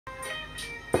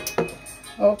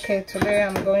Okay, today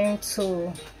I'm going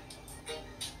to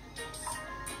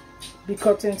be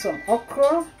cutting some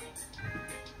okra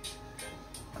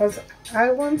because I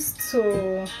want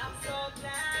to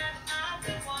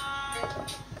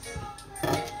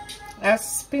add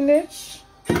spinach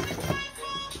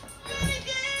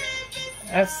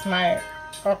as my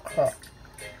okra.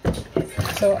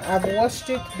 So I've washed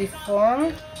it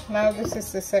before. Now this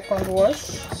is the second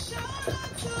wash.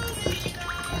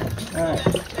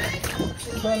 Alright.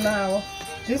 So now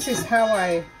this is how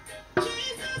I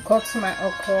cut my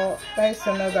okra. That is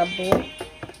another bowl.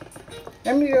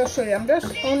 Let me just show you. I'm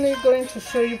just only going to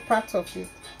show you part of it.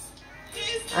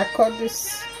 I cut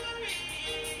this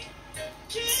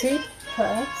tip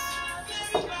part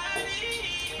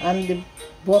and the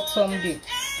bottom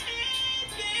bits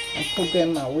and put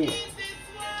them away.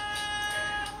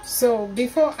 So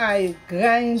before I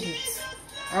grind it,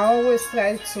 I always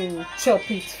try to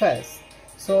chop it first.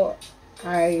 So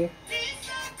I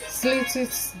slit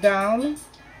it down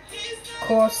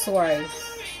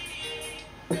crosswise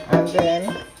and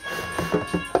then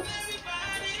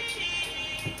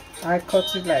I cut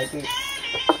it like this.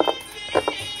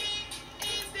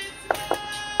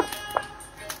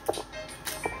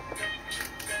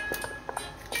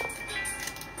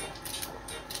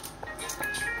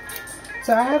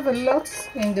 So I have a lot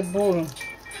in the bowl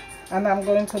and I'm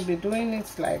going to be doing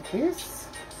it like this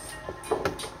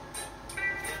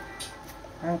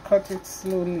and cut it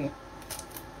slowly.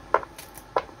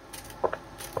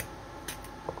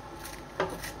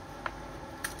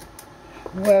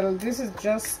 Well, this is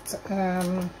just this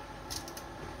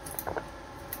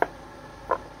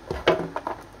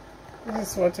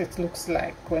is what it looks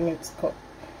like when it's cut,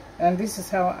 and this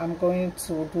is how I'm going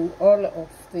to do all of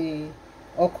the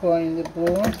okra in the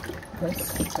bowl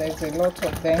because there's a lot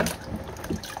of them,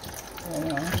 you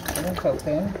know, a lot of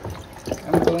them.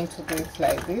 I'm going to do it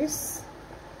like this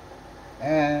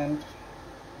and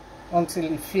until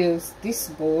it fills this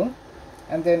bowl,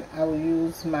 and then I will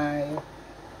use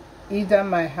either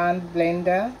my hand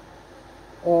blender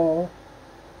or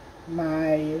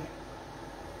my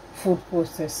food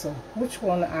processor, which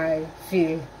one I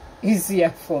feel easier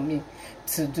for me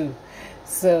to do.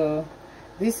 So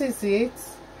this is it,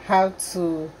 how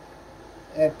to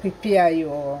prepare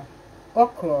your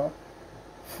okra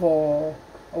for,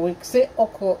 we say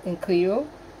okra in Creole,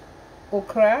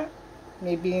 okra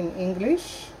maybe in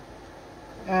English,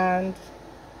 and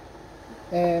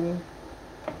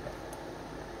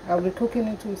I'll be cooking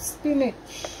it with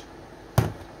spinach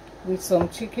with some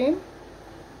chicken,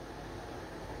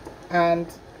 and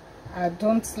I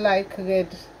don't like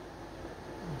red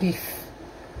beef.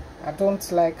 I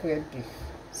don't like red beef,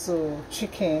 so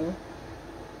chicken,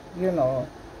 you know,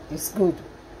 is good.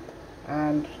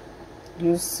 And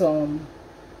use some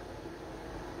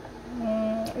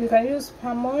you can use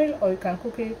palm oil or you can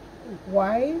cook it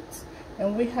white,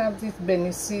 and we have this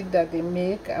Benin seed that they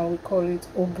make and we call it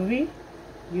ogri.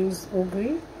 Use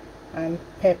ogri and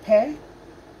pepper,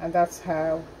 and that's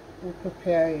how we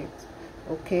prepare it.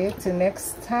 Okay, till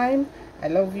next time, I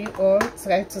love you all.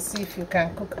 Try to see if you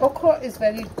can cook. Okra is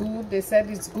very good. They said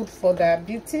it's good for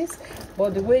diabetes,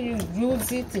 but the way you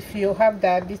use it, if you have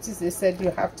diabetes, they said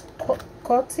you have to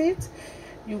cut it.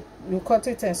 You cut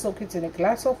it and soak it in a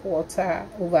glass of water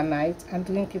overnight and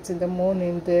drink it in the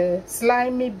morning. The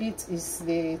slimy bit is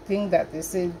the thing that they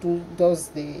say does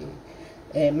the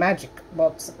magic,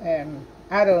 but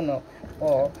I don't know,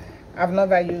 or I've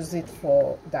never used it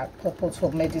for that purpose,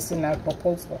 for medicinal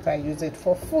purpose, but I use it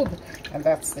for food. And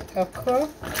that's the okra.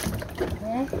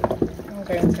 I'm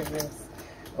going to use.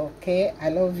 Okay, I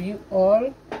love you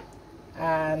all,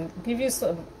 and give you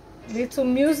some little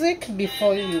music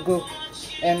before you go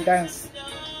and dance.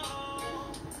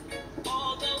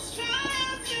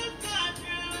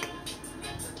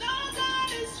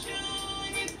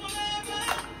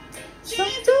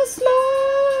 Jesus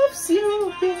loves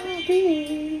you,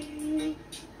 baby.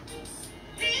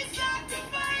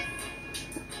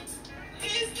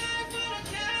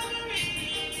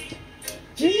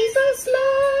 Jesus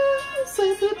loves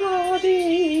everybody.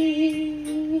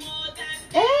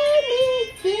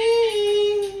 Anything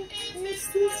is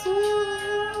this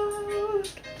world.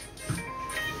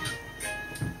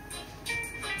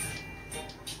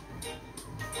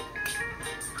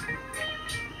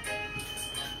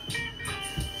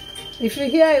 If you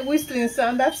hear a whistling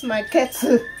sound, that's my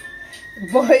kettle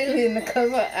boiling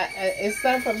because it's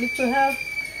time for me to have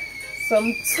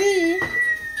some tea.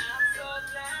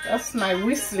 That's my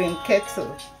whistling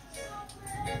kettle.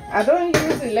 I don't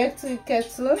use electric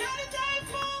kettle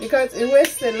because it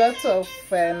wastes a lot of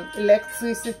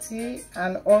electricity,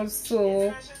 and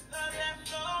also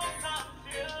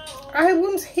I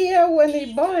won't hear when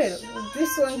it boils.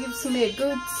 This one gives me a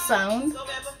good sound.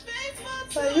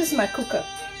 So I use my cooker.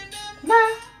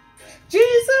 Bye.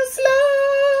 Jesus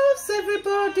loves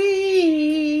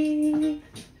everybody.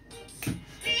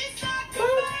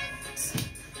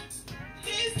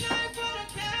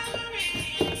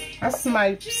 That's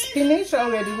my spinach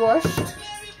already washed.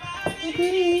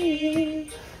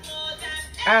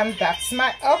 And that's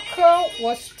my okra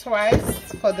washed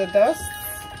twice for the dust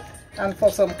and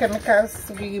for some chemicals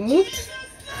to be removed.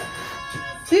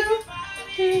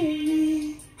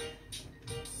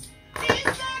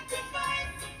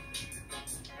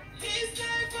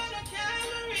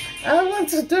 I want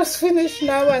to just finish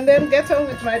now and then get on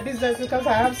with my business because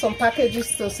I have some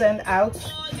packages to send out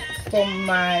from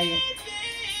my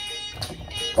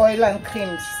oil and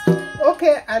creams.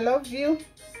 Okay, I love you.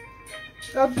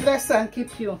 God bless and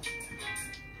keep you.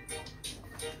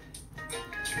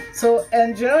 So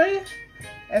enjoy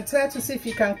and try to see if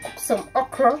you can cook some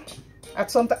okra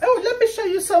at some time. Oh, let me show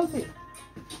you something.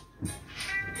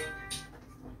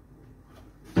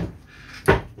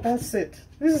 That's it.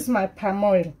 This is my palm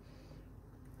oil.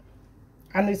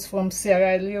 And it's from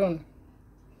Sierra Leone.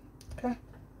 Okay,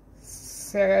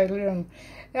 Sierra Leone.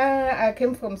 I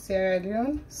came from Sierra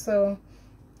Leone, so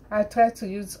I try to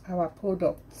use our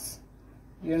products,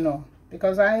 you know,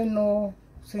 because I know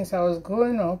since I was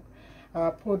growing up,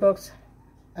 our products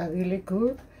are really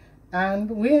good and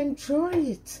we enjoy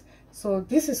it. So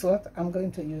this is what I'm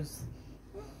going to use.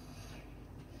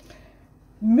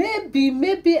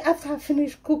 Maybe after I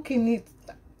finish cooking it,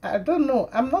 I don't know.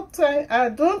 I'm not trying. I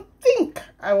don't think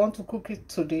I want to cook it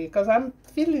today because I'm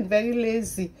feeling very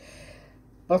lazy.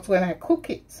 But when I cook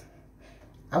it,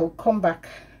 I will come back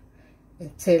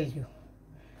and tell you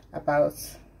about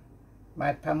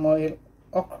my palm oil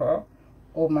okra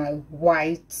or my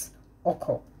white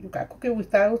okra. You can cook it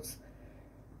without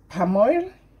palm oil.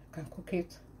 You can cook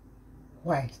it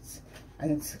white,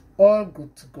 and it's all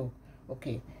good to go.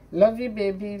 Okay. Love you,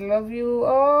 baby. Love you,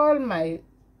 all my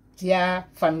dear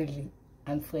family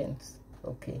and friends.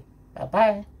 Okay.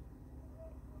 Bye-bye.